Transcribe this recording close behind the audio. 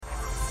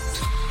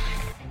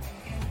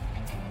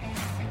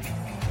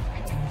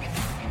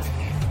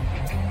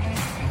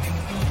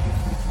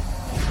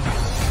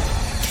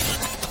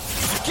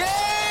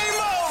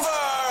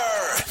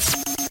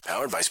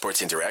Powered by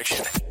Sports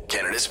Interaction,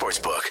 Canada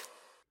Sportsbook.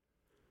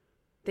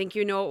 Think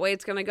you know what way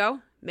it's going to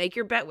go? Make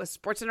your bet with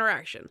Sports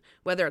Interaction.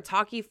 Whether it's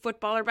hockey,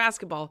 football, or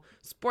basketball,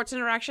 Sports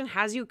Interaction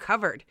has you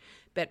covered.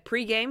 Bet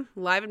pregame,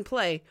 live and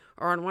play,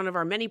 or on one of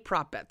our many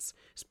prop bets.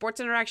 Sports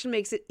Interaction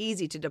makes it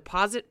easy to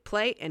deposit,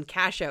 play, and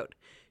cash out.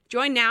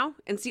 Join now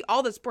and see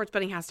all that sports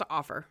betting has to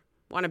offer.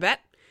 Want to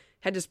bet?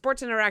 Head to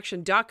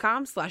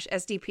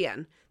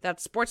sportsinteraction.com/SDPN.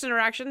 That's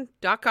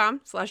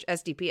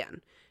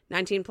sportsinteraction.com/SDPN.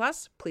 19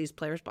 plus, please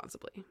play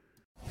responsibly.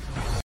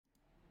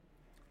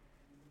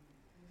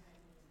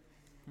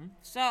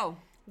 So,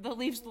 the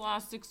Leafs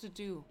lost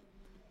 6-2.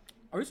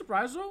 Are you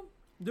surprised though?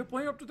 They're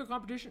playing up to the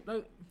competition.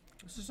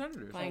 It's the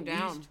Senators. Playing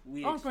down.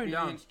 We playing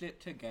down. experienced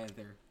it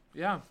together.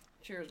 Yeah.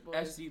 Cheers, boys.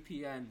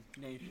 SDPN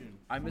Nation.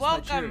 I miss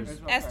Welcome, my cheers.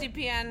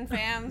 SDPN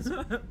fans.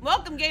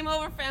 Welcome, Game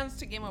Over fans,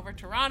 to Game Over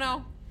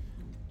Toronto.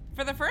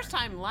 For the first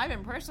time, live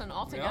in person,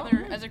 all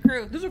together as a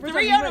crew. This is the first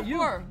 3 time we out of met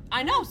 4.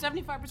 I know,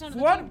 75% of the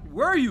What? team.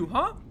 Where are you,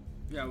 huh?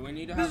 Yeah, we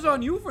need to This have is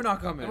on you for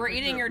not coming. We're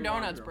eating your Careful,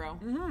 donuts, bro.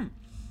 bro.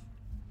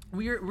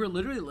 We're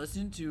literally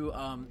listening to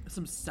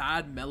some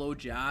sad mellow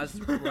jazz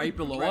right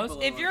below Right us.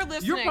 below. If you're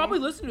listening, You're probably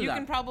listening to you that.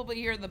 can probably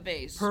hear the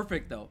bass.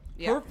 Perfect though.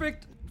 Yeah.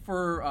 Perfect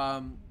for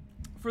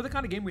the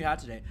kind of game we had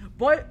today.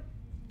 But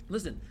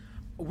listen,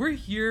 we're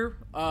here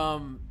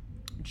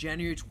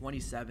January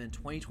 27,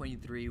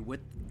 2023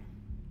 with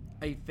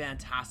a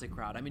fantastic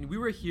crowd. I mean, we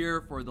were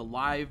here for the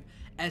live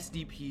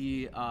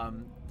SDP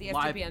The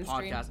live SDPN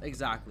podcast. stream.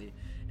 Exactly.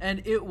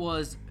 And it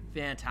was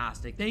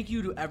fantastic. Thank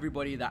you to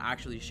everybody that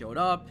actually showed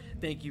up.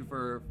 Thank you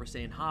for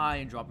saying hi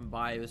and dropping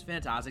by. It was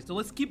fantastic. So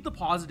let's keep the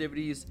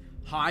positivities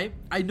high.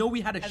 I know we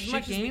had a As shit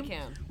much as we game.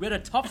 can. We had a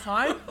tough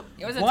time.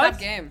 It was a but- tough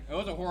game. It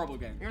was a horrible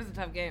game. It was a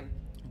tough game.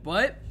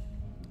 But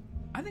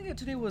I think that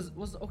today was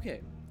okay,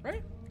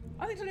 right?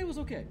 I think today was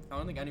okay. I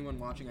don't think anyone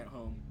watching at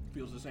home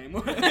feels the same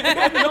way. Maybe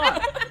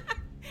not.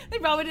 They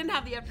probably didn't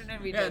have the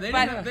afternoon we Yeah, did. they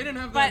but, didn't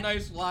have but that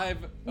nice live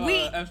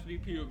we-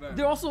 SDP event.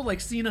 They're also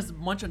like seeing us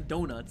munch on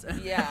donuts.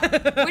 Yeah,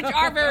 which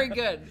are very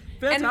good.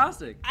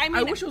 Fantastic. And,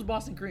 I wish it was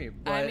Boston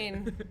cream. But... I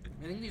think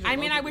these are I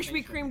local wish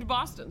we donations. creamed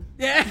Boston.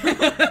 Yeah.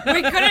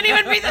 We couldn't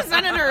even beat the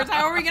Senators.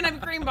 How are we going to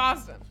cream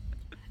Boston?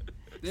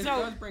 This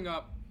So- does bring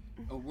up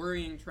a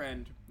worrying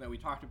trend that we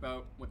talked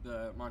about with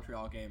the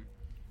Montreal game,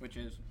 which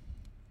is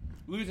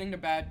losing to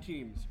bad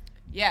teams.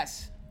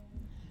 Yes,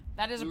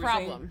 that is a We were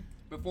problem. saying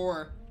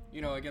before,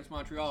 against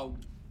Montreal,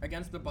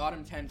 against the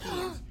bottom 10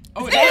 teams.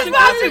 Oh, It is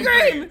Boston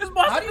cream! It's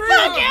Boston How do you cream!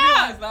 not yeah!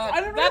 realize that? I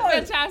didn't That's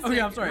realize. fantastic.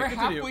 Okay, I'm sorry. We're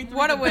Continue. halfway through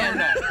What a the win.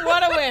 donut.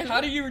 What a win.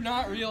 How do you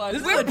not realize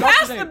This is that? a We're dump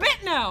past today. the bit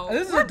now.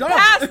 This is We're a dump.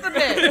 past the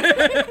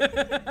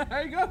bit.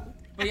 There you go.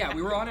 But yeah,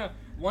 we were on a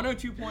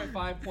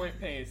 102.5 point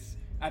pace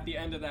at the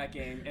end of that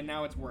game, and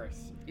now it's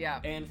worse. Yeah.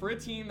 And for a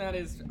team that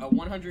is a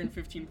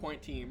 115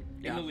 point team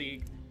in Yeah. the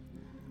league,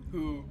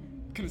 who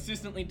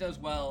consistently does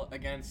well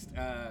against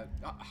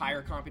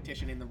higher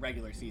competition in the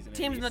regular season. at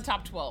Teams in the least.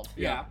 top 12.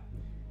 Yeah.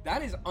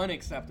 That is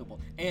unacceptable.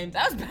 And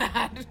That was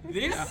bad.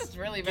 this is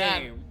really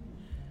bad. game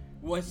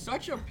was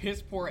such a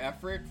piss poor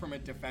effort from a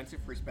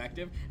defensive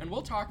perspective, and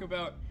we'll talk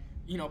about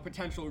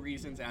potential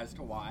reasons as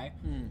to why.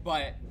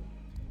 But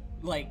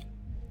like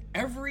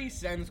every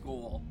Sens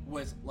goal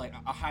was like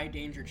a high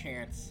danger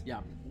chance. Yeah.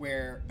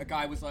 Where a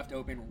guy was left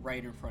open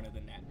right in front of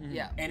the net.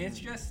 Yeah. And it's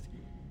just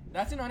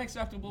that's an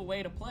unacceptable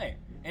way to play,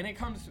 and it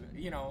comes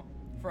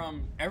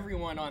from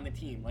everyone on the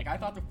team. Like, I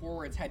thought the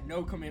forwards had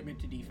no commitment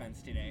to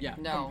defense today. Yeah.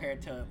 No.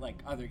 Compared to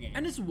like other games.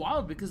 And it's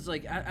wild because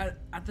like at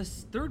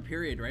this third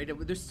period, right?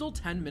 There's still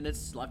 10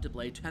 minutes left to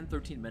play,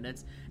 13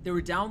 minutes. They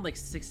were down like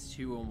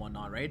 6-2 and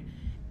whatnot, right?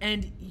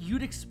 And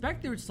you'd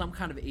expect there's some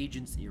kind of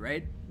agency,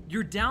 right?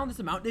 You're down this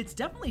amount. It's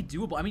definitely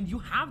doable. I mean, you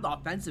have the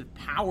offensive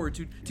power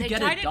to They get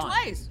tied it it done,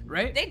 twice.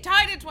 right? They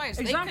tied it twice.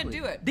 Exactly. They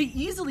could do it. They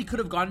easily could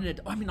have gotten it.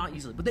 I mean, not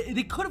easily, but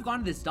they could have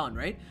gotten this done,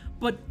 right?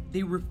 But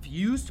they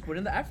refused to put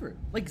in the effort.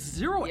 Like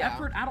zero Yeah.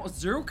 effort at all,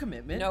 zero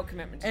commitment. No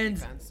commitment to and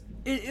defense.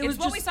 It It's was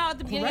what just we saw at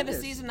the beginning of the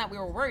horrendous. season that we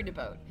were worried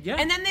about. Yeah.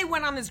 And then they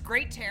went on this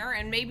great tear,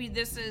 and maybe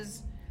this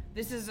is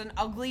an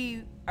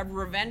ugly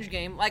revenge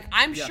game. Like,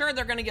 I'm Yeah. sure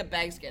they're going to get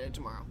bag skated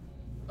tomorrow.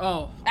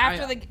 Oh,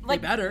 After they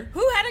like better.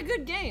 Who had a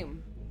good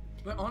game?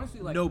 But honestly,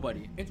 like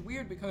Nobody. It's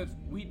weird because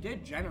we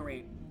did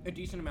generate a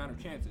decent amount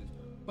of chances,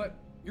 but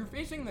you're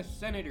facing the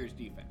Senators'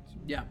 defense.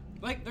 Yeah.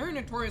 Like, they're a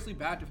notoriously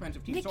bad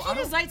defensive team. Nikita so I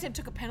don't, Zaitsev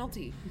took a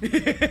penalty. who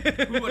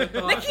would have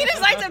thought? Nikita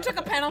Zaitsev took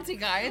a penalty,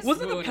 guys.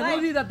 Wasn't it a Like-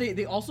 penalty that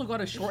they also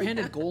got a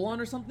shorthanded goal on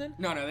or something?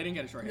 No, they didn't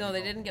get a shorthanded. No, they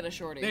goal. didn't get a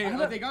shorty.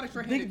 They got a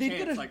shorthanded they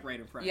chance, get a- like right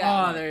in front.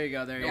 Yeah. Oh, there you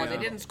go. There you No, go. they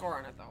didn't score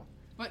on it, though.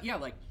 But yeah,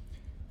 like,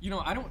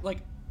 I don't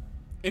like.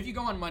 If you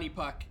go on Money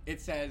Puck,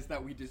 it says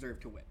that we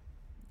deserve to win,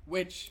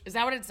 which Is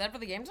that what it said for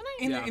the game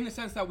tonight? in the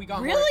sense that we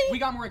got Really?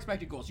 more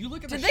expected goals. You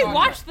look at Did the they shot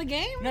watch chart- the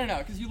game? No,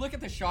 because you look at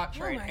the shot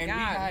chart my and God.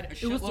 we had a It was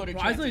shitload of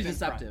surprisingly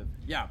chances in front. deceptive.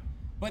 Yeah.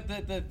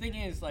 But the thing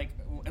is, like,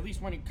 at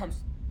least when it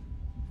comes,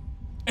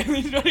 at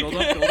least when Build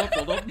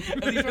up.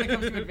 at least when it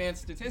comes to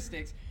advanced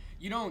statistics,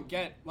 you don't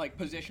get like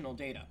positional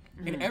data.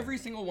 And every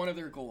single one of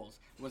their goals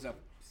was a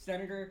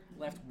Senator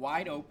left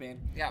wide open,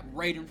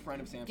 right in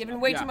front of Samsonov. Given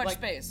way too much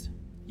space.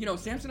 You know,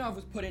 Samsonov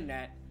was put in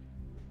net,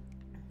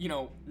 you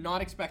know,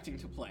 not expecting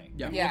to play.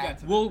 Yeah. And Yeah.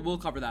 We'll get to We'll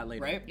cover that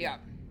later. right? Yeah.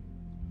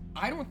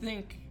 I don't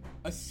think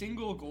a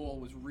single goal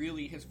was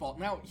really his fault.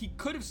 Now, he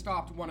could have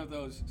stopped one of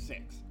those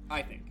 6,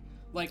 I think.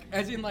 Like,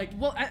 as in, like,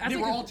 Well, as they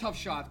like were a- all tough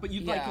shots, but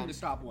you'd like Yeah. him to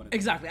stop one of them.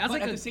 Exactly. As But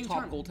like at a the same top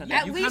time, goaltender,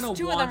 At you least kinda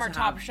 2 of them want are to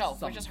top have shelf,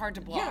 some- which is hard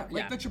to block. Yeah,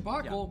 like Yeah. the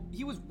Chabot Yeah. goal,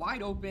 he was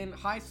wide open,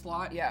 high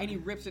slot, Yeah. and he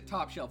rips it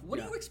top shelf. What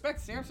do Yeah. you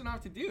expect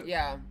Samsonov to do?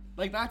 Yeah.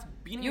 Like, that's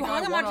beating You a guy hung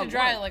him out to one-on-one.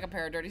 dry like a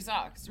pair of dirty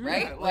socks,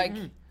 right? Yeah, like,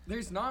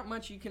 there's not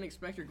much you can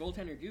expect your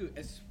goaltender to do,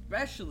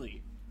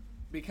 especially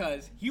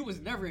because he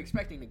was never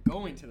expecting to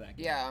go into that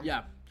game. yeah.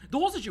 Yeah, the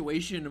whole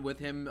situation with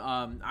him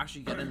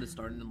actually getting the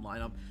start in the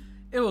lineup,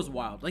 it was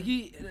wild. Like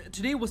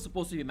today was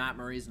supposed to be Matt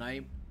Murray's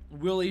night.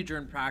 Willie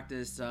during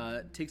practice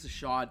takes a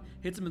shot,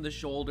 hits him in the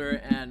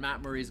shoulder, and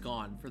Matt Murray's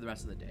gone for the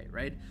rest of the day.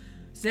 Right?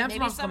 Samsonov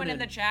Maybe someone coming in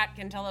the chat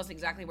can tell us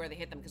exactly where they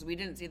hit them because we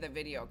didn't see the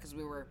video because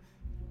we were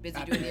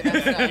busy doing the Yeah.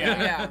 event stuff.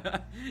 Yeah. Yeah.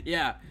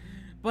 yeah,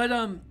 but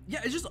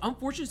yeah, it's just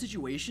unfortunate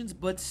situations,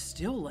 but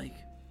still like.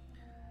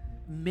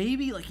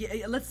 Maybe like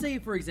let's say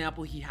for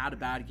example he had a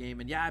bad game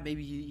and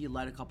maybe he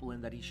let a couple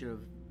in that he should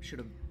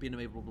have been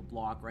able to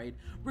block, right?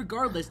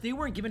 Regardless, they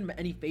weren't given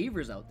any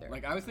favors out there.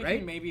 Like, I was thinking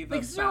right? maybe the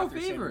like zero Batherson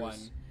favors. one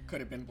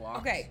could have been blocked.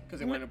 Okay. Because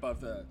it went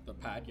above the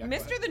pad. Yeah, go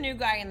Mr. ahead. the new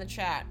guy in the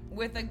chat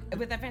with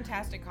a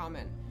fantastic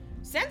comment.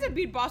 Sens have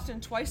beat Boston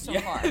twice so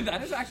far.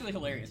 That is actually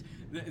hilarious.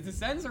 The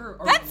Sens are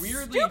That's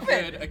weirdly stupid.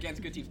 good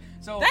against good teams.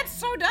 So That's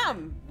so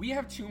dumb. we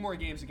have 2 more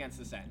games against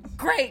the Sens,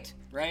 Great.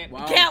 right?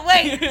 Wow. Can't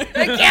wait.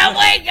 I can't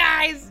wait,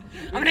 guys.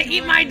 I'm gonna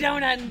eat my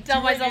donut and tell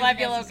 2 more myself games I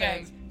feel against the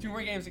okay. Sens, 2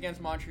 more games against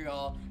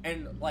Montreal,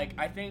 and like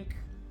I think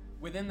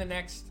within the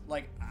next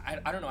I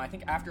don't know. I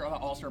think after the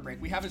All-Star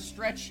break, we have a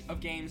stretch of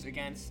games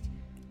against,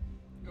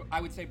 I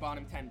would say,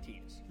 bottom 10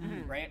 teams,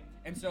 right?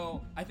 And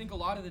so I think a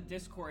lot of the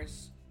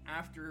discourse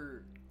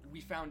after we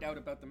found out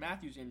about the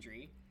Matthews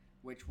injury,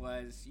 which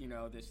was, you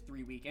know, this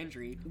 3-week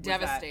injury, was that-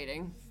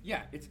 Devastating.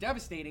 yeah, it's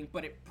devastating,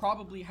 but it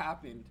probably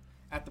happened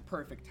at the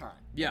perfect time.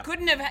 Yeah.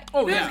 Couldn't have.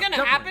 Oh, if it yeah, was gonna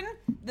definitely. happen,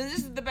 then this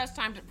is the best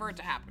time for it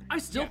to happen. I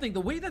still Yeah. think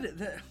the way that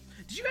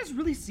did you guys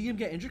really see him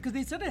get injured? Because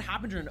they said it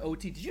happened during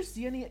OT. Did you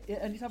see any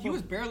type of He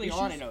was barely issues?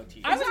 on in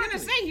OT. I was gonna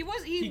Exactly.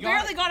 say he He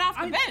barely got- got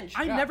off the bench.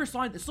 I Yeah. never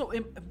saw it. So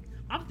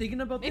I'm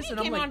thinking about Maybe this, he and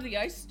I'm came like, onto the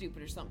ice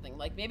stupid or something.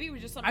 Like maybe it was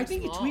just something. I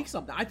think small. he tweaked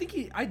something.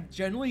 I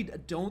generally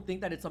don't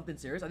think that it's something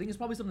serious. I think it's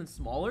probably something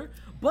smaller.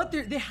 But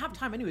they have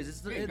time anyways.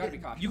 It's Yeah, you gotta be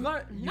cautious. you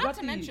got Not to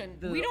the, mention,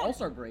 the we don't-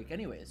 All-Star break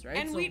anyways, right?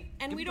 And So we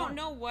give we him don't time.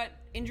 know what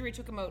injury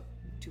took him out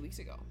 2 weeks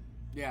ago,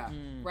 Yeah.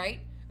 right?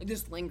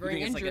 This lingering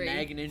You think it's like injury. a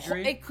nagging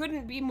injury? It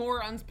couldn't be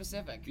more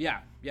unspecific. Yeah.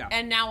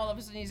 And now all of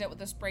a sudden he's out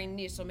with a sprained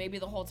knee. So maybe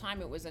the whole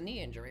time it was a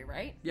knee injury,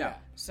 right? yeah.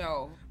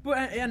 So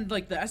But and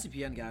like the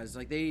SCPN guys,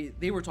 like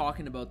they were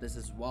talking about this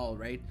as well,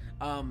 right?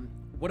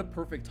 What a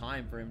perfect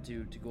time for him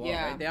to go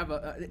Yeah. out. Right? They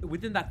have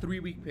within that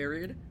 3-week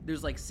period,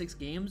 there's like 6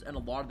 games, and a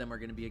lot of them are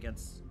going to be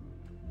against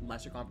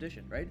lesser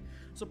competition, right?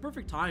 So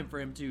perfect time for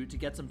him to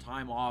get some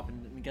time off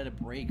and get a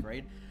break,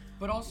 right?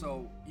 But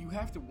also, you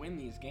have to win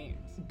these games.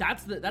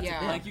 That's the Yeah.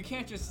 thing. Like, you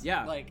can't just,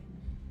 Yeah. like...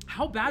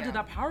 How bad Yeah. did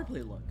that power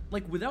play look?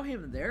 Like without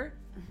him there,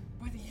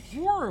 But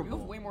horrible. You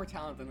have way more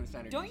talent than the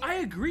center. Don't you- I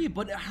agree,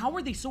 but how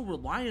are they so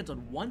reliant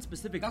on one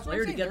specific That's what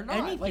player I'm to saying. get They're not.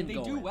 anything Like, they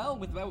going? do well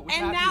with and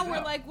Matthews now we're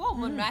out. like, well,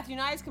 when Matthew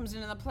Nyes comes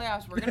into the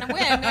playoffs, we're gonna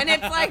win. And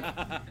it's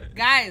like,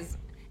 guys,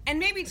 and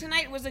maybe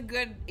tonight was a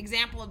good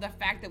example of the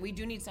fact that we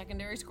do need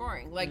secondary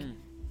scoring. Like,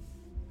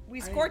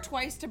 we score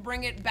twice to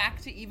bring it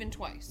back to even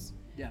twice.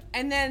 Yeah.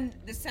 And then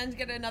the Sens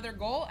get another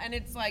goal, and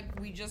it's like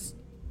we just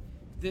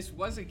This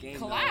was a game.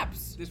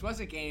 Collapse. This was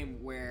a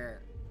game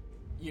where,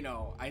 you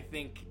know, I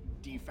think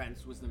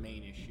defense was the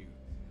main issue.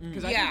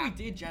 Because I Yeah. think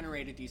we did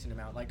generate a decent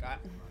amount. Like,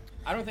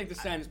 I don't think the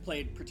Sens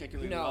played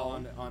particularly No.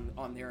 well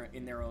on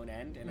their own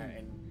end, and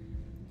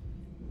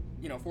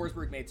you know,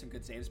 Forsberg made some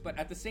good saves. But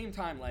at the same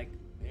time, like,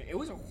 it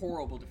was a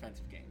horrible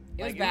defensive game.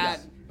 It was Like, bad.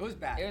 It was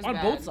bad. It was On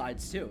bad. both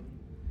sides too.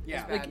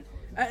 yeah. bad. Like,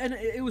 and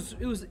it was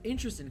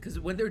interesting because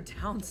when they're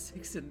down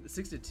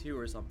 6-2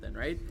 or something,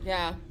 right?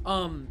 Yeah.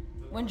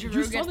 When you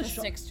Giroux saw gets the the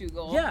shot- 6-2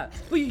 goal. Yeah,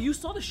 but you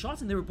saw the shots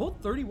and they were both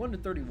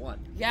 31-31.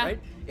 Yeah. Right.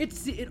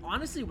 It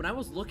honestly, when I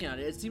was looking at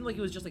it, it seemed like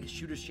it was just like a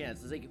shooter's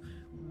chance. It's like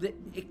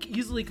it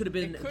easily could have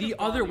been It could the have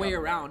gone other the way other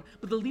way. around,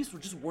 but the Leafs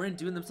just weren't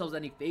doing themselves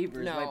any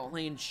favors by No.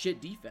 playing shit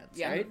defense.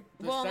 Yeah. Right.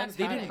 The Well, Sens that's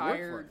they had didn't work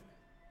for it.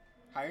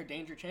 higher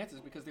danger chances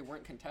because they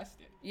weren't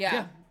contested.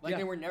 Yeah. Like, Yeah.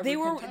 they were never They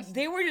were contested.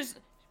 just,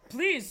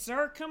 please,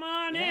 sir, come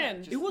on Yeah, in.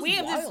 just- It was we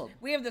have wild.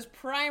 we have this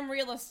prime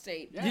real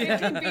estate, Yeah.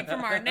 15 feet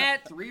from our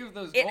net. 3 of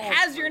those It goals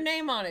has your were-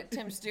 name on it,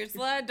 Tim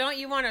Stutzla. Don't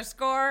you want to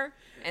score?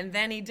 And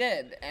then he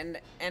did, and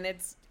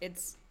it's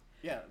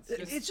Yeah.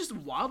 It's just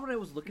wild when I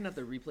was looking at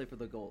the replay for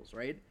the goals,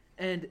 right?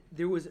 And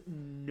there was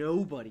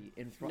nobody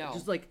in front. No.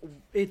 Just like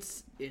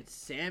it's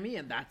Sammy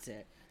and that's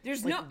it.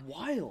 There's like, no-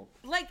 wild.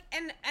 like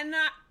and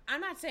not. I'm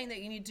not saying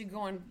that you need to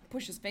go and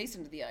push his face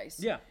into the ice.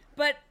 Yeah.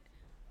 But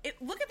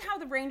look at how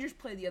the Rangers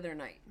played the other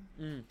night.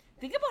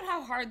 Think about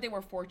how hard they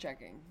were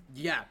forechecking.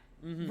 Yeah.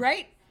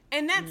 Right?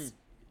 And that's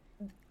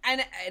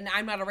and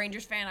I'm not a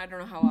Rangers fan. I don't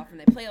know how often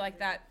they play like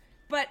that.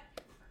 But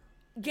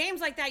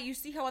games like that, you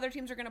see how other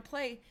teams are going to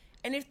play.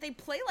 And if they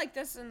play like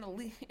this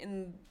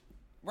in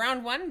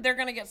round 1, they're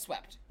going to get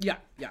swept. Yeah.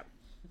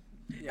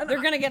 They're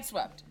going to get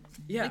swept.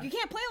 Yeah. Like, you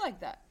can't play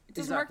like that. It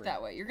doesn't work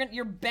that way.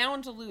 You're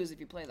bound to lose if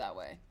you play that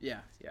way.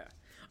 Yeah.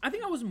 I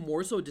think I was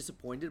more so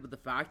disappointed with the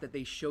fact that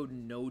they showed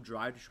no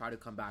drive to try to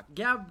come back.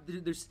 Yeah,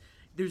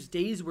 there's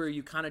days where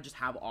you kind of just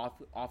have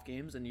off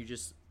games and you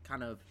just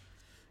kind of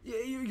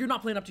you're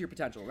not playing up to your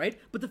potential, right?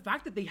 But the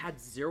fact that they had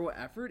zero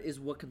effort is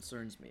what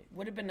concerns me.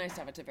 Would have been nice to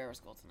have a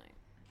Tavares goal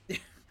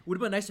tonight. Would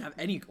have been nice to have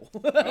any goal.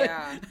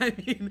 Yeah. I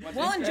mean,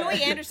 well, and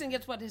Joey Anderson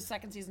gets his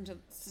second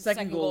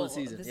goal of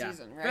the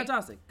season, right?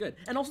 Fantastic, good,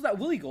 and also that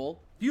Willie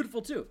goal,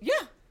 beautiful too. Yeah,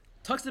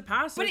 tucks it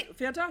past,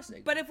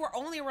 fantastic. But if we're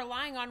only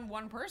relying on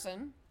one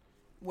person,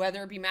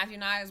 whether it be Matthew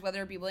Nyes,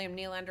 whether it be William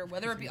Nylander,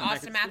 whether it be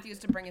Austin Matthews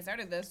to bring us out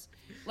of this,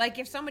 like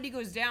if somebody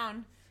goes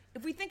down,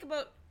 if we think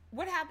about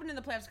what happened in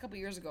the playoffs a couple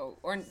years ago,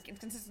 or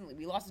consistently,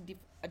 we lost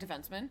a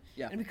defenseman,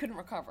 and we couldn't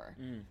recover.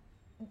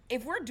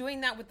 If we're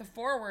doing that with the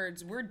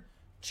forwards, we're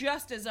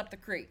just as up the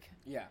creek.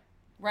 Yeah.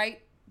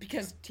 Right?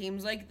 Because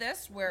teams like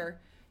this,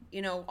 where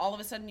all of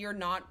a sudden you're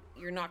not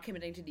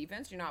committing to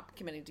defense, you're not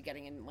committing to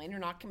getting in lane, you're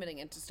not committing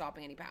into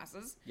stopping any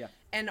passes. Yeah.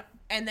 And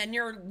then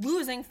you're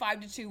losing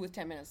 5-2 with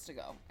 10 minutes to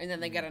go, and then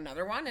they get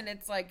another one, and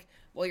it's like,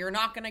 well, you're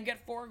not going to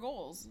get 4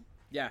 goals.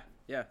 Yeah.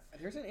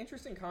 There's an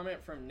interesting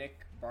comment from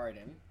Nick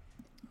Barden,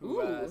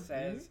 who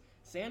says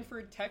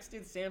Sanford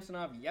texted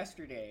Samsonov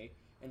yesterday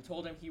and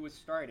told him he was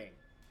starting.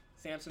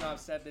 Samsonov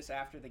said this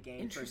after the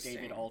game for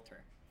David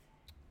Alter.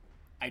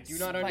 I do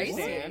not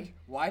understand.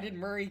 Why did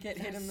Murray get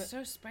hit in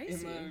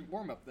the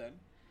warm-up then?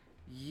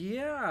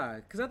 Yeah,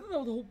 because I thought that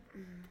was the whole...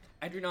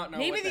 I do not know.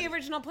 Maybe the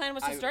original plan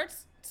was to start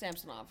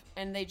Samsonov,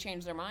 and they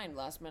changed their mind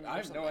last minute. I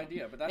have no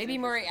idea, but that's maybe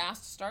Murray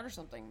asked to start or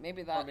something.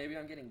 Maybe that. Or maybe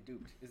I'm getting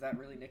duped. Is that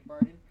really Nick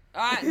Barden?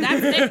 That's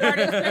Nick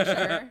Barden's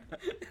picture.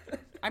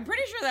 I'm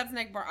pretty sure that's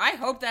Nick Barden. I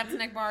hope that's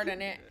Nick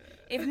Barden.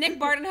 If Nick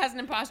Barden has an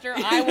imposter,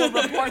 I will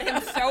report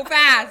him so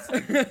fast.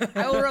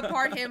 I will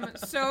report him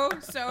so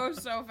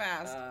fast.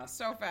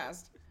 So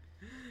fast.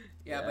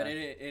 Yeah, but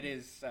it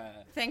is...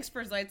 Thanks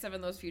for Zaitsev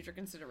and those future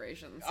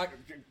considerations. I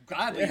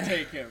gladly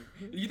take him.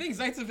 You think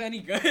Zaitsev any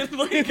good?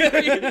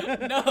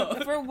 No.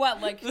 For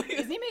what? Like,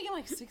 is he making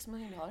like $6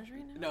 million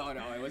right now?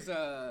 No. It was,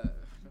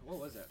 what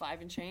was it?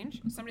 5 and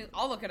change?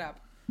 I'll look it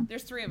up.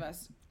 There's 3 of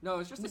us. No,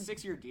 it's just a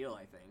 6-year deal,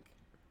 I think.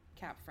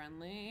 Cap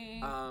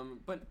friendly.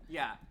 But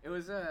yeah, it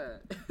was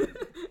an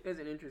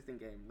interesting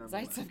game.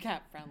 Zaitsev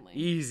cap friendly.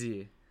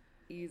 Easy.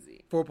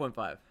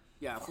 4.5.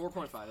 Yeah,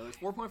 4.5.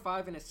 It was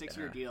 4.5 in a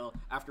 6-year deal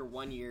after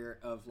 1 year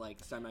of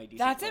like semi-decent.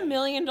 That's $1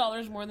 million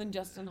more than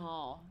Justin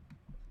Hall.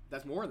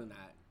 That's more than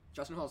that.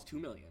 Justin Hall's $2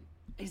 million.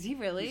 Is he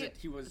really?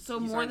 He was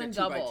more than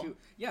double. 2x2.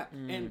 Yeah,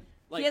 and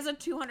like he has a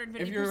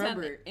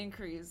 250%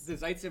 increase. The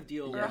Zaitsev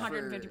deal was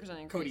 150%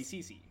 increase. Cody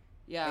Ceci.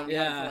 Yeah. And he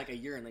had it for like a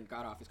year and then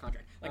got off his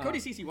contract. Like Cody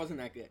Ceci wasn't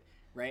that good,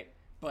 right?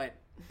 But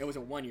it was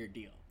a 1-year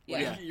deal.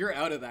 Like, you're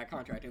out of that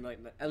contract, and like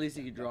at least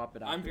you could drop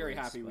it. I'm very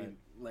happy we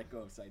let go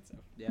of Zaitsev.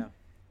 Yeah.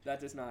 That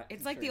does not.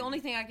 It's like the only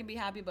thing I can be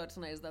happy about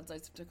tonight is that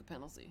Zaitsev took a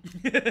penalty.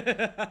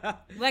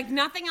 Like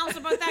nothing else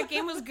about that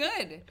game was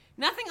good.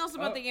 Nothing else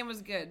about the game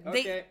was good.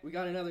 Okay, we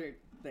got another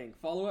thing.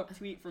 Follow-up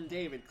tweet from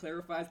David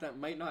clarifies that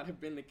might not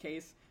have been the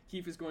case.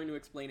 Keith is going to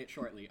explain it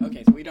shortly.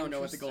 Okay, so we don't know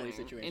what the goalie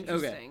situation is.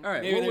 Okay, all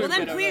right. Well,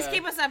 then please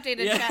keep us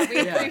updated, chat.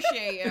 We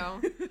appreciate you.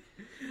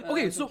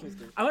 Okay, so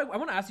I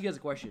want to ask you guys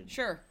a question.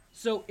 Sure.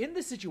 So in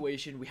this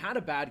situation, we had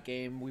a bad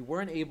game. We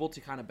weren't able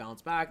to kind of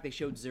bounce back. They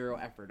showed zero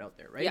effort out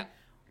there, right? Yeah.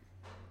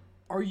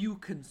 Are you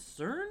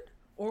concerned,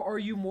 or are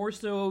you more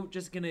so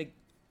just gonna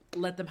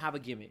let them have a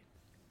gimme?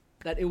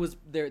 That it was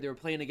they were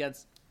playing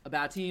against a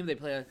bad team. They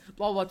play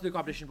blah blah to the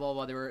competition. Blah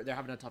blah. They're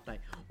having a tough night.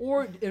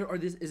 Or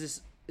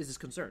is this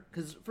concern?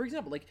 Because for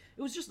example, like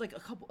it was just like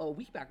a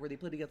week back where they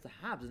played against the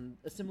Habs and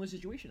a similar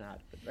situation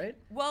happened, right?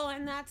 Well,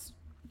 and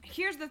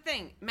here's the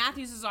thing.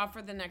 Matthews is off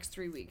for the next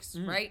 3 weeks,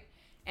 right?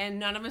 And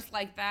none of us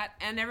like that.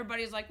 And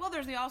everybody's like, well,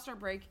 there's the All-Star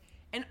break.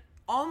 And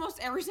almost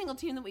every single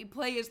team that we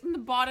play is in the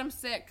bottom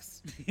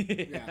 6.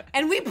 Yeah.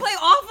 And we play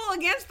awful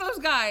against those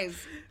guys.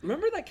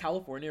 Remember that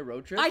California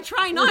road trip? I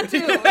try not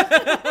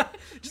to.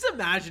 Just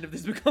imagine if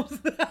this becomes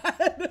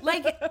that.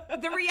 Like,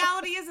 the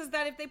reality is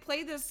that if they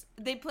play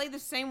the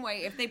same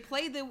way. If they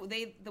play the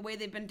way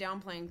they've been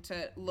downplaying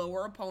to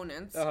lower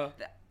opponents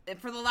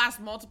for the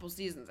last multiple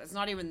seasons. It's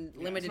not even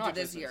limited to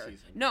this year.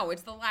 No,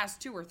 it's the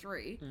last 2 or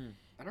 3.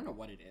 I don't know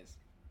what it is.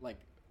 Like,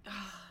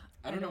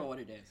 I don't know what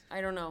it is.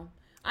 I don't know.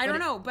 I don't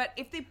know. But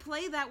if they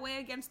play that way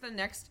against the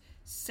next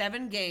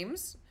 7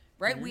 games,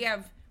 right? We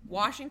have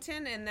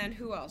Washington, and then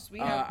who else? We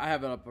have I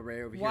have it up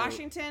right over here.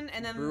 Washington,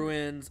 and then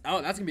Bruins.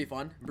 Oh, that's gonna be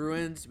fun.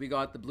 Bruins. We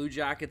got the Blue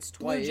Jackets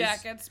twice. Blue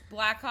Jackets,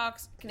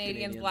 Blackhawks,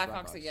 Canadians,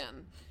 Blackhawks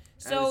again.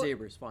 So and the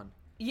Sabres, fun.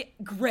 Yeah,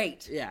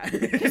 great. Yeah.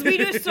 Because we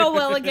do so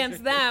well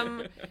against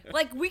them.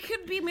 Like, we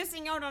could be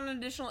missing out on an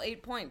additional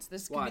 8 points.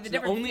 This could be the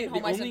difference between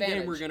home ice advantage. The only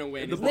game we're going to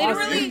win is the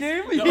Literally,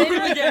 game we're going to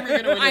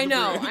win is I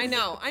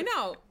the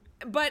know.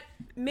 But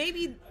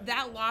maybe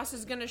that loss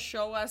is going to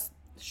show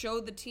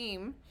the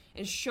team,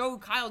 and show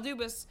Kyle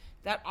Dubas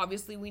that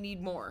obviously we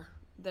need more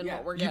than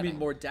what we're getting. You mean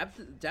more depth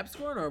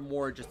scoring, or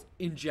more just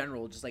in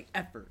general, just like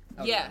effort?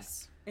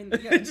 Yes. And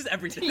Just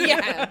everything.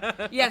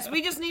 Yeah. Yes,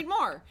 we just need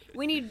more.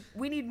 We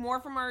need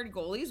more from our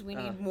goalies. We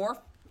need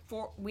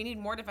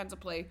more defensive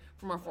play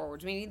from our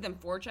forwards. We need them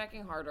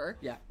forechecking harder.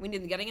 Yeah. We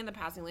need them getting in the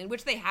passing lane,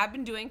 which they have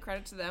been doing.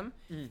 Credit to them.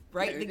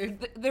 Right.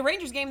 The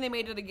Rangers game, they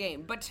made it a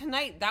game, but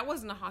tonight that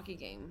wasn't a hockey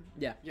game.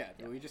 Yeah. Yeah,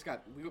 we just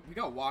got we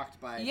got walked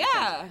by.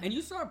 Yeah. And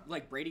you saw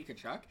like Brady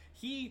Tkachuk.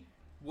 He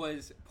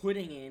was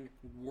putting in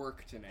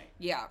work tonight.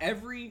 Yeah.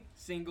 Every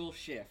single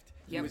shift.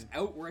 He Yep. was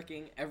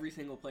outworking every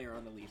single player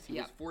on the Leafs. He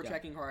was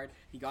forechecking hard.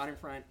 He got in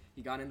front.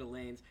 He got into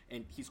lanes,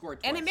 and he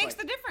scored twice. And it makes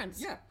the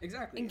difference. Yeah,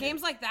 exactly. In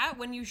games like that,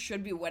 when you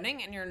should be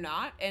winning and you're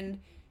not, and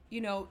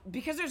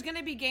because there's going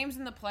to be games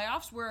in the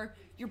playoffs where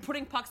you're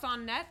putting pucks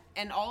on net,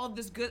 and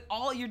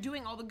you're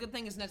doing all the good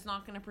things, and it's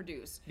not going to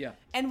produce. Yeah.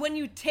 And when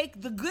you take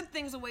the good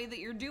things away that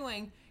you're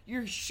doing,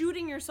 you're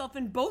shooting yourself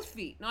in both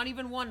feet, not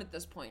even one at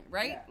this point,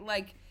 right? Yeah.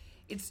 Like,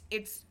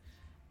 it's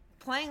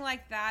playing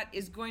like that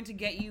is going to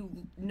get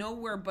you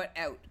nowhere but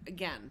out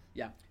again.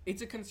 Yeah.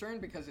 It's a concern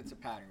because it's a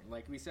pattern.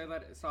 Like we saw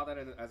that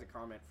as a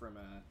comment from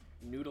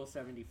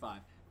Noodle75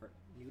 or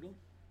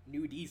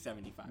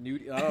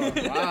Nudie75.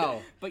 Oh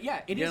wow. But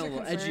yeah, it is a little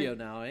concern. edgio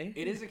now, eh?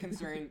 It is a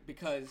concern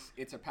because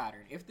it's a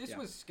pattern. If this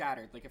was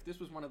scattered, like if this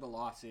was one of the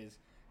losses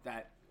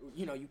that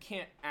you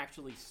can't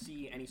actually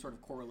see any sort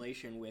of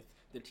correlation with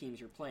the teams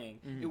you're playing,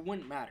 it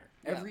wouldn't matter.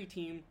 Yeah. Every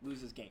team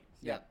loses games.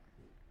 Yeah.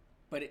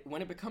 But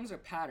when it becomes a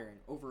pattern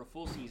over a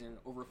full season,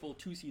 over a full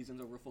 2 seasons,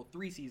 over a full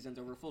 3 seasons,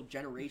 over a full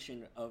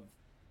generation of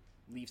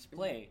Leafs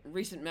play,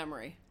 Recent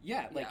memory.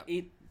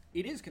 it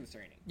is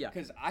concerning. Yeah.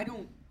 Because I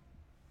don't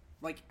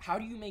how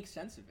do you make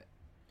sense of it?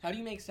 How do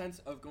you make sense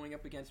of going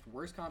up against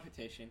worse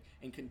competition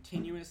and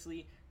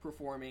continuously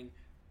performing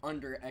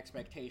under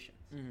expectations?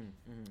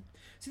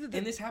 See,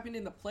 and this happened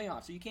in the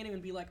playoffs, so you can't even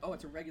be like, oh,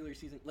 it's a regular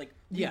season. Like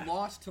we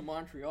lost to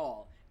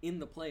Montreal in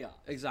the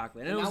playoffs.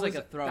 Exactly, and it was like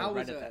a throw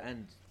right at the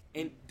end.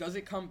 And does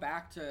it come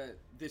back to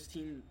this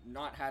team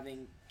not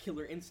having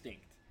killer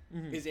instinct?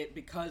 Is it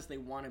because they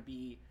want to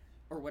be,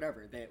 or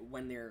whatever, that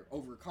when they're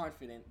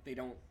overconfident, they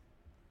don't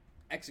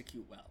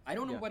execute well? I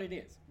don't know what it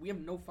is. We have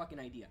no fucking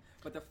idea.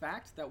 But the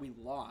fact that we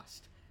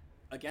lost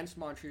against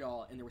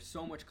Montreal, and there was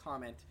so much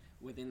comment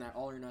within that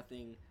All or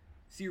Nothing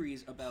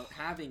series about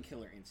having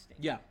killer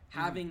instinct. Yeah.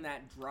 Having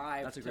that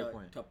drive That's a great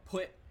point. to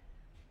put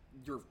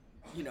your,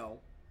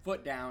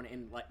 foot down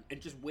and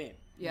just win.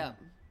 Yeah.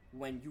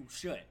 When you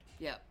should.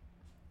 Yeah.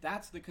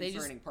 That's the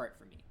concerning part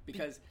for me,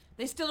 because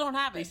they still don't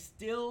have they it.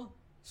 still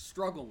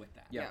struggle with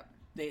that. Yeah.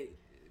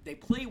 They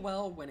play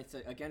well when it's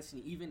against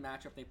an even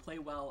matchup. They play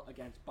well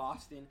against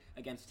Boston,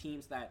 against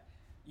teams that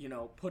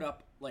put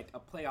up like a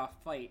playoff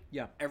fight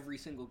every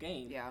single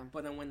game. Yeah.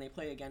 But then when they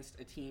play against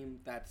a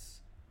team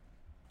that's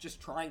just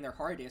trying their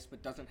hardest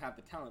but doesn't have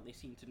the talent, they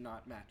seem to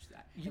not match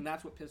that, and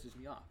that's what pisses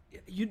me off.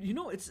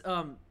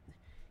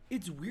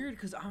 It's weird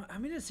because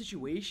I'm in a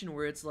situation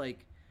where it's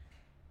like.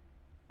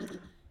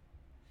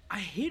 I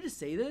hate to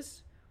say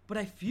this, but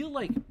I feel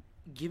like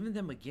giving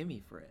them a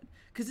gimme for it,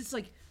 because it's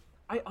like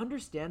I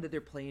understand that they're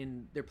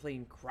playing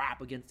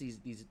crap against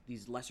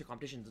these lesser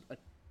competitions,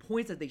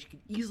 points that they could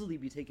easily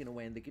be taken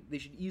away, and they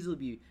should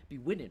easily be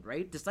winning,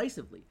 right,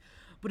 decisively.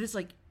 But it's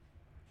like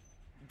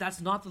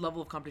that's not the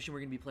level of competition we're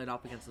going to be playing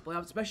off against the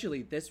playoffs,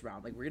 especially this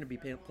round. Like we're going to be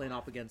playing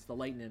off against the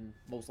Lightning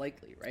most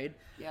likely, right?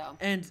 Yeah.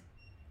 And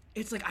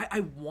it's like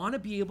I want to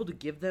be able to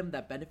give them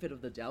that benefit of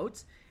the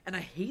doubts, and I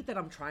hate that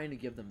I'm trying to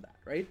give them that,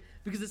 right?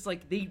 Because it's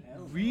like they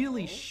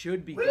really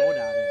should be going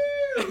at it.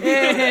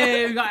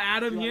 Hey, we got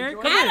Adam here.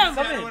 Come in.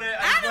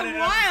 Adam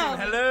Wild.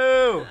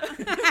 Hello.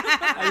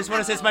 I just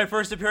want to say it's my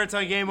first appearance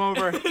on Game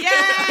Over. Yay!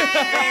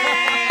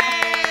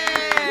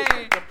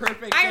 The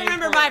perfect. I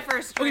remember my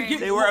first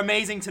stream. They were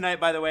amazing tonight,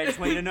 by the way. I just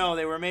want you to know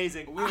they were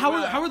amazing. How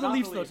are the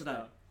Leafs though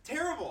tonight?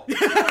 Terrible.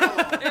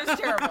 It was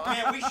terrible.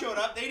 Man, we showed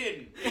up. They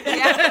didn't.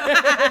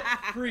 Yeah.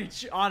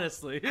 Preach,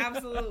 honestly.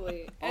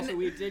 Absolutely. Also,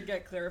 we did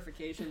get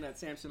clarification that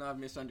Samsonov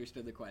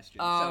misunderstood the question.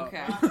 Oh, so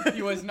okay.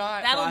 He was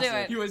not. That'll do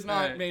it. He was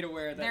not made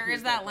aware that There he is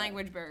was that gonna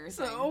language barrier.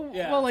 So,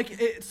 Yeah. well,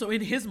 so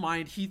in his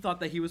mind, he thought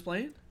that he was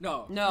playing?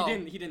 No. No.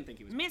 He didn't think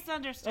he was.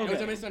 Misunderstood. It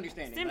was a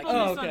misunderstanding. Simple Like,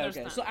 Oh, okay.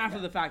 misunderstanding. So after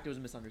the fact, it was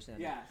a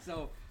misunderstanding. yeah.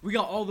 So We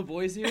got all the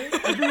boys here.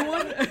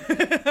 Everyone.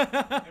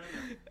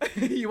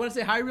 You want to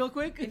say hi real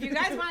quick? If you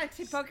guys want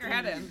to poke your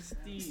head in.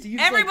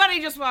 Steve's Everybody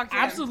just walked in.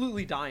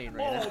 absolutely dying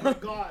right now. Oh my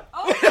God.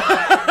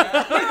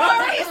 You're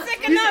already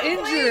sick enough.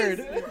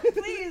 injured.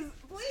 Please.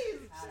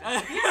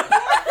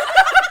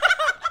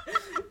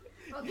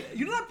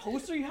 You know that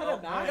poster you had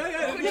at night?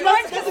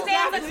 George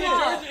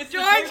Costanza.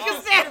 George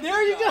Costanza.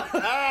 There you go.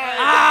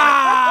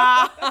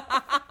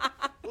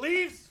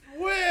 Leafs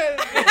win.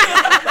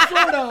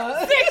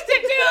 Sorta. 6-2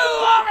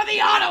 over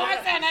the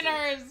Ottawa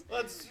Senators!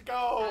 Let's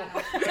go.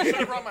 I should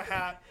have brought my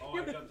hat. Oh,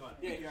 I jumped on.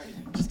 Yeah, you already.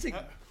 Just take.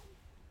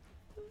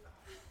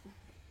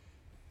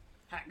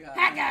 Hat guy.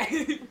 Hat guy!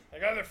 They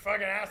got their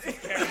fucking asses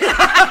kicked.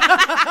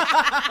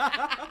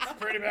 It's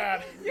pretty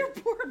bad. Your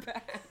poor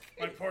back.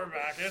 My poor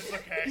back. It's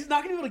okay. He's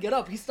not gonna be able to get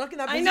up. He's stuck in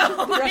that I position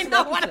know, for the rest I of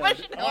know. the What am I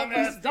episode. should On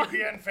know? the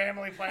SDPN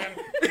family plan.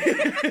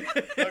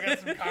 Look at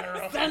some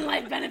chiros.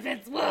 Sunlight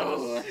benefits,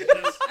 whoa!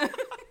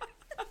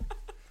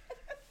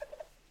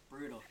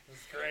 Brutal.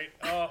 That's great.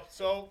 Oh,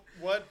 so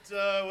what's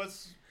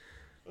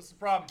the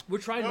problem? We're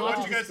trying What not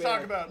you to guys despair.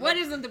 talk about? What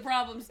isn't the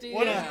problem, Steve?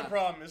 What is the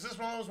problem? Is this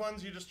one of those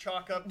ones you just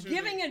chalk up to?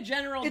 Giving a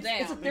general It's a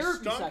damn. therapy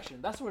stunk? session.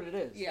 That's what it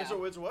is. Yeah.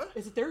 It's what?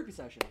 It's a therapy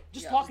session.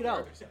 Just Yeah, talk it's it a out.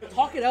 therapy session.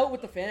 Talk it out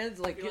with the fans.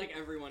 I Like, feel like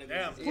everyone in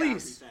Damn. this is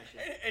Please. a therapy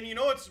session. And you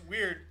know what's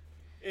weird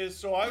is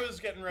so I was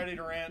getting ready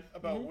to rant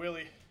about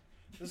Willie.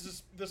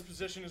 This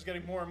position is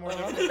getting more and more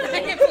difficult.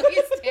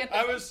 Please stand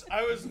I up. was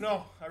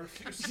no, I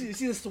refuse. you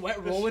see the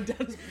sweat rolling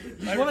down.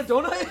 You want a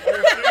donut? I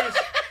refuse.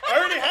 I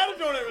already had a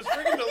donut. It was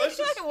freaking delicious.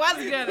 It was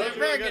good. It was really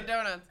very good. good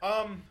donuts.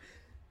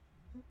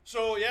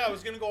 So yeah, I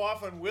was gonna go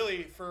off on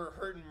Willie for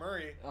hurting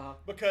Murray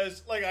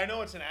because like I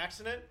know it's an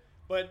accident,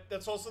 but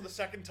that's also the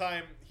second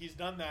time he's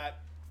done that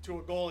to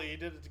a goalie. He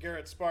did it to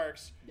Garrett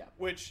Sparks, Yeah.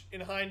 which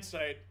in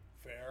hindsight,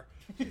 fair,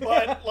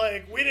 but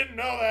like we didn't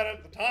know that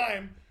at the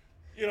time.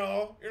 You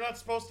know, you're not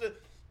supposed to.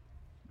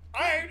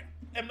 I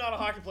am not a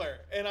hockey player,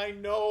 and I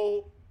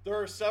know there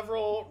are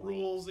several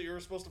rules that you're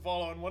supposed to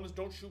follow, and one is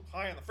don't shoot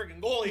high on the freaking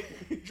goalie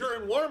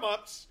during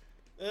warm-ups.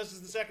 And this is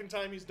the second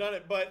time he's done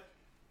it, but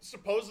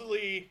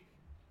supposedly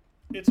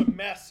it's a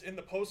mess in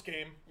the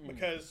post-game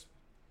because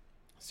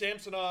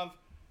Samsonov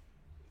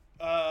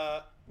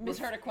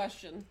Misheard a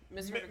question.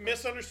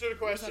 misunderstood a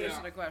question.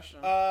 Misunderstood a question.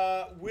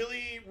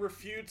 Willie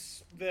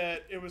refutes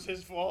that it was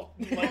his fault.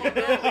 Like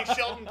apparently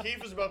Sheldon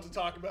Keefe is about to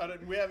talk about it,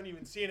 and we haven't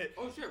even seen it.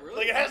 Oh shit, really?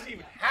 Like it hasn't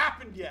even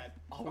happened yet.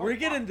 Oh, we're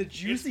getting the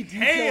juicy It's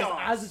details chaos.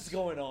 as it's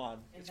going on.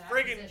 It's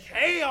friggin'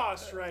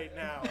 chaos right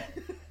now.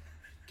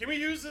 Can we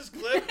use this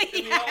clip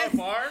in the Yes.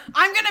 LFR?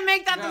 I'm gonna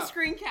make that the Yeah.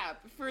 screen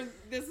cap for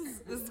this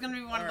is gonna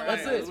be one of the Alright.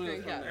 ones That's for the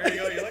it. screen cap. There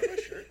you go. You like my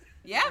shirt?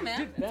 Yeah, man.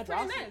 Dude, It's that's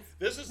pretty awesome. nice.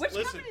 This is Which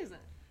listen. company is it?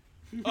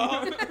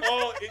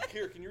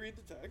 Here. Can you read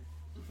the tag?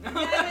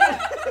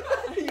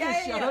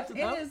 Yeah, Shout out to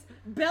them. It is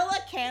Bella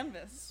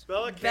Canvas.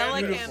 Bella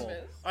Bella Canvas.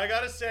 Canvas. I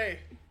gotta say,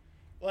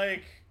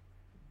 like,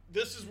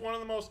 this is one of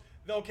the most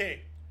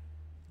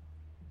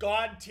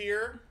god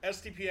tier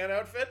STPN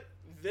outfit.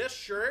 This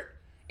shirt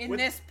In with-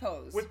 this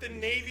pose. with the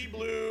navy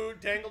blue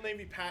dangle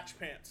navy patch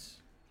pants.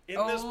 In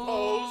this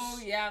Oh,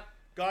 pose, yeah.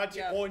 god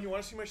tier. Yeah. Oh, and you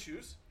want to see my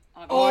shoes?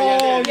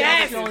 Oh,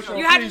 Yes! show,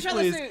 You had to please, show the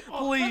please, suit.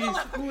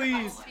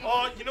 Please.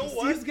 Oh, you know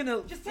what? Steve's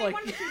gonna Just take like.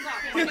 one of the shoes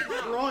off.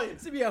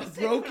 It's gonna be a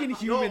broken No,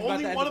 human by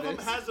only the end one of of them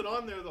this. has it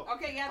on there though.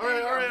 Okay, yeah, All there right,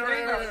 you go. all right, There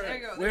you all go. right, There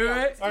you go. Wait, There you go.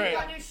 wait. All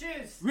right. new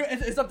shoes.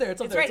 It's up there. It's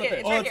up It's there. right It's up here. there.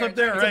 It's Oh, right it's here. up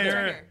there, It's right right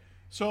here. here.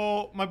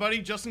 So my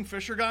buddy Justin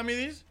Fisher got me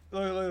these.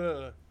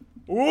 Look.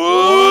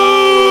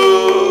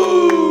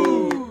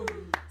 Ooh.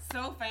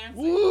 So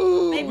fancy.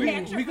 They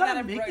picture We for gotta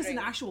that make this an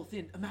embroidery. actual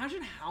thing.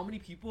 Imagine how many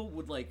people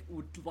would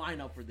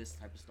line up for this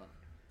type of stuff.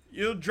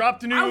 You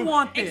dropped a new. I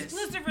want this.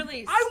 Exclusive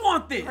release. I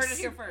want this. Heard it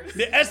here first.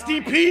 the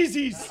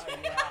SDPeasies.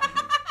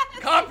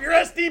 Cop your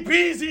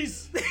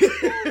SDPeasies.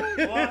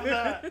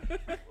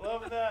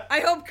 Love that. I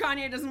hope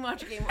Kanye doesn't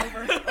watch Game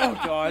Over. Oh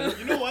God.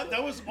 You know what?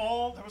 That was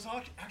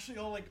actually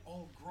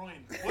all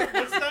groin.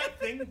 What's that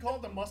thing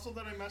called? The muscle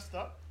that I messed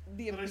up?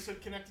 That I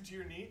said connected to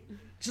your knee?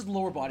 Just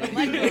lower body.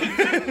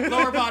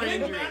 Lower body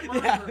injury.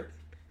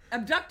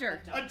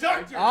 Abductor.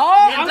 Adductor.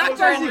 Oh, Yeah, I'm Dr.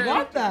 surprised you Andrew.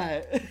 got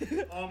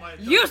that. Oh my.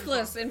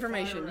 Useless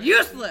information.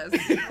 Useless.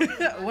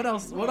 What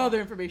else? What other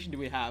information do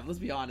we have? Let's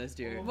be honest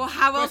here. Well,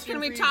 how else Question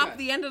can we for you top guys.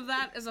 the end of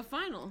that as a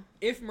final?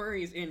 If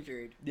Murray's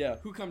injured, Yeah.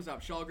 who comes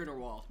up, Shalgren or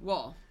Wall?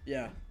 Wall.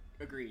 Yeah.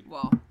 Agreed.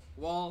 Wall.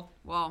 Wall,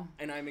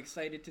 and I'm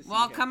excited to see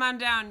Wall, him. come on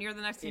down. You're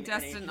the next In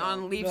contestant NHL.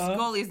 on Leafs Uh-huh.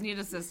 goalies need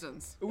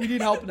assistance. We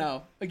need help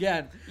now.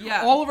 Again.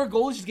 Yeah. All of our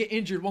goalies just get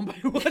injured one by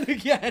one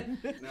again.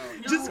 No,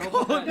 Just don't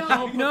call put it that- down.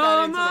 don't put No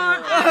that into more the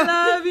I world.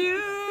 love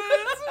you.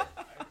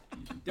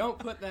 Don't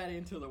put that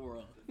into the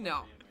world.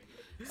 No.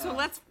 So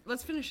let's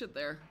finish it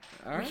there.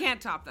 All right. We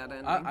can't top that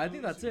ending. I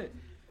think that's it.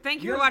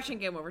 Thank you you for guys- watching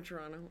Game Over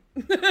Toronto.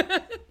 Thank you for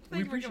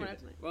appreciate coming it. out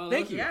tonight. Well,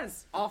 Thank that you. was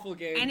Yes. Awful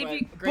game, And if but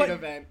you- great but-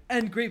 event.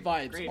 And great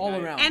vibes Great all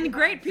night. around. And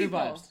great Good people.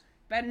 vibes.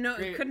 But no,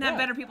 Great. couldn't have Yeah.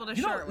 better people to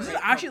You know, share it this with.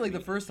 is actually like the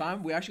first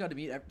time we actually got to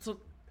meet.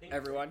 So,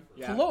 Everyone.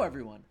 Yeah. hello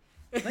everyone.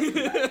 It's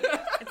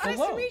nice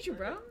Hello. to meet you,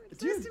 bro.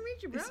 It's nice to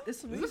meet you, bro. It's This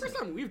is the amazing. first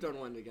time we've done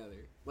one together,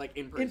 like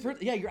in person.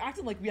 Yeah, you're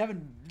acting like we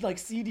haven't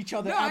seen each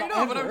other. No, I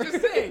know, but I'm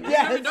just saying. We've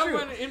Yeah, never that's done true.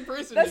 one in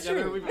person That's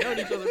together. true. We've known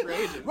each other for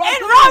ages. And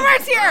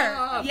Robert's here!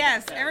 up.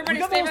 Yes, everybody's We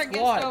got the whole favorite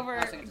squad. guest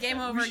over, Game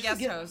Over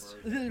guest host.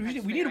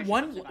 We need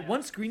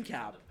one screen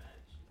cap.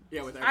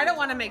 Yeah, with I don't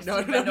want to make No,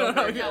 Steve no, bend no, over.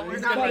 no, again. yeah, We're we're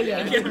not not making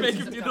gonna it. can't make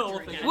him do the whole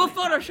thing. We'll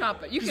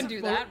Photoshop it. You can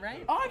do that,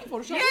 right? Oh, I can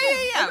Photoshop. Yeah,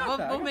 I yeah. got We'll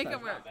that. make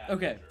it work.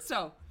 Okay.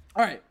 So,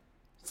 All right.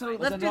 So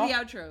let's do the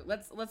outro.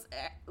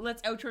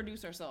 Let's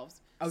outroduce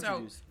ourselves.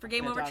 So for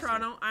Game Over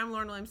Toronto, I'm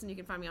Lauren Williamson. You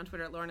can find me on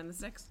Twitter at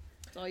Lauren6.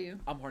 It's all you.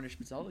 I'm Harnish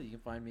Patel. You can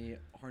find me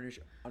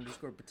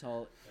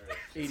Harnish_Patel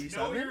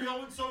 87. Know your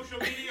own social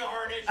media,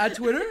 Harnish. At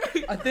Twitter,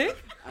 I think.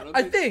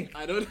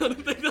 I don't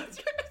think that's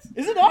yours.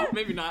 Is it not?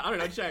 Maybe not. I don't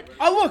know. Check.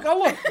 I'll look.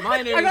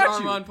 My name I is got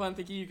Armand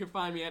Punthiki. You can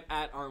find me at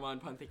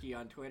Armand Punthiki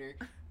on Twitter.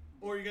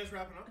 Or are you guys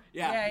wrapping up?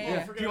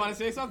 Yeah. Do you want to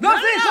say something? No.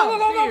 And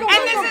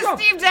this is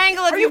Steve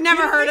Dangle if you've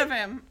never heard of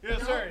him. Yeah,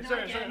 sorry.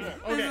 Okay.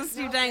 This is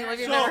Steve Dangle if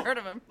you've never heard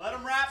of him. Let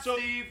him rap, So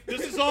Steve.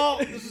 this is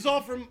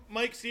all from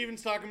Mike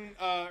Stevens talking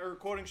or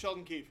quoting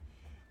Sheldon Keefe.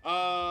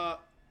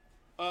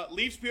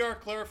 Leafs PR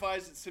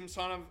clarifies that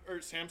Samsonov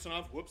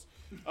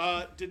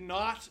did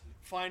not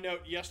find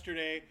out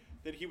yesterday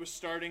that he was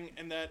starting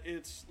and that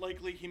it's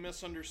likely he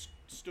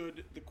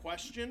misunderstood the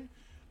question.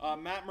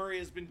 Matt Murray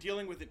has been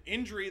dealing with an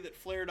injury that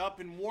flared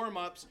up in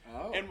warm-ups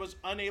and was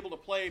unable to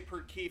play,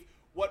 per Keefe.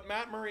 What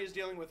Matt Murray is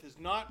dealing with is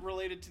not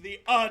related to the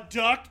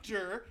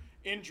adductor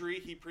injury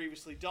he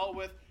previously dealt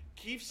with.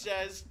 Keefe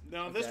says,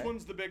 this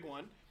one's the big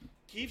one.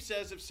 Keefe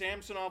says if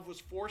Samsonov was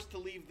forced to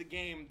leave the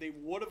game, they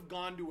would have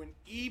gone to an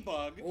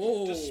e-bug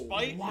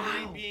despite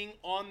Murray being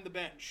on the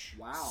bench.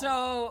 Wow.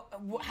 So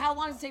how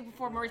long does it take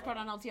before Murray's put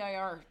on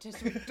LTIR to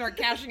start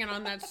cashing in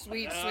on that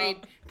sweet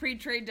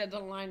pre-trade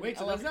deadline? Wait,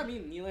 so does that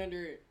mean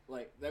Nylander,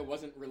 that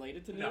wasn't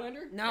related to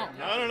Nylander? No.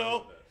 I don't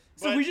know.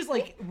 So we just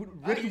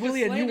ripped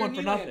Willie a new one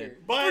for nothing.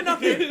 But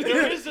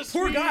there is a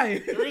Poor Swede, guy.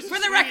 there is a For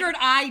the Swede- record,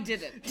 I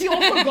didn't. He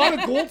also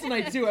got a goal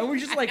tonight too, and we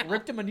just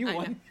ripped him a new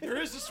one.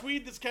 There is a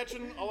Swede that's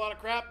catching a lot of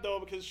crap,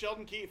 though, because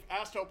Sheldon Keefe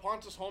asked how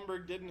Pontus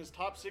Holmberg did in his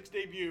top 6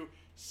 debut.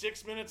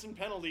 6 minutes in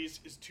penalties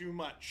is too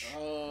much.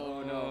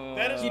 Oh, no.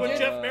 That is what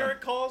Jeff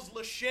Merrick calls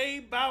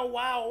Lachey Bow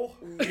Wow.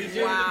 He's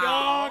in the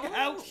dog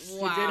house. He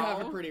did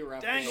have a pretty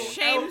rough Dangle. game.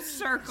 Shame out.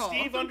 circle.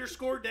 Steve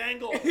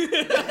 _Dangle.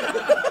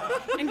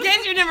 In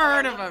case you never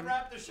heard of him.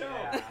 Wrap the show.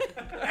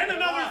 And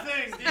another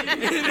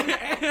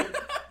thing.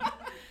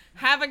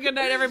 Have a good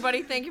night,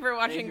 everybody. Thank you for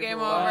watching Game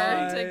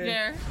Over. Take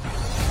care.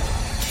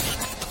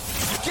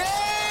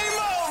 Game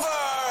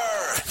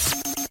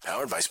over!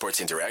 Powered by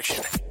Sports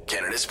Interaction,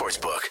 Canada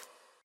Sportsbook.